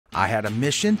I had a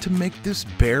mission to make this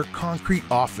bare concrete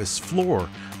office floor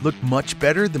look much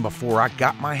better than before I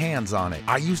got my hands on it.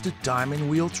 I used a diamond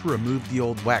wheel to remove the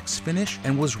old wax finish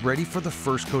and was ready for the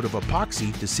first coat of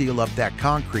epoxy to seal up that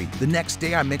concrete. The next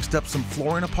day I mixed up some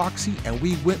flooring epoxy and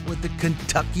we went with the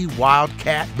Kentucky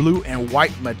Wildcat blue and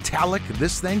white metallic.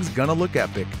 This thing's gonna look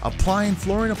epic. Applying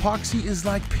flooring epoxy is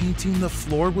like painting the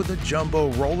floor with a jumbo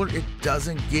roller. It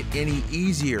doesn't get any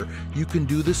easier. You can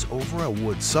do this over a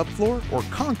wood subfloor or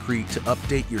concrete to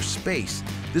update your space.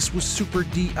 This was super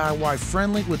DIY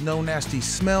friendly with no nasty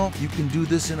smell. You can do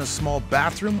this in a small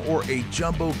bathroom or a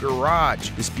jumbo garage.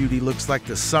 This beauty looks like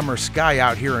the summer sky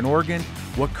out here in Oregon.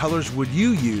 What colors would you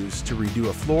use to redo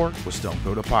a floor with Stone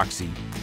Coat Epoxy?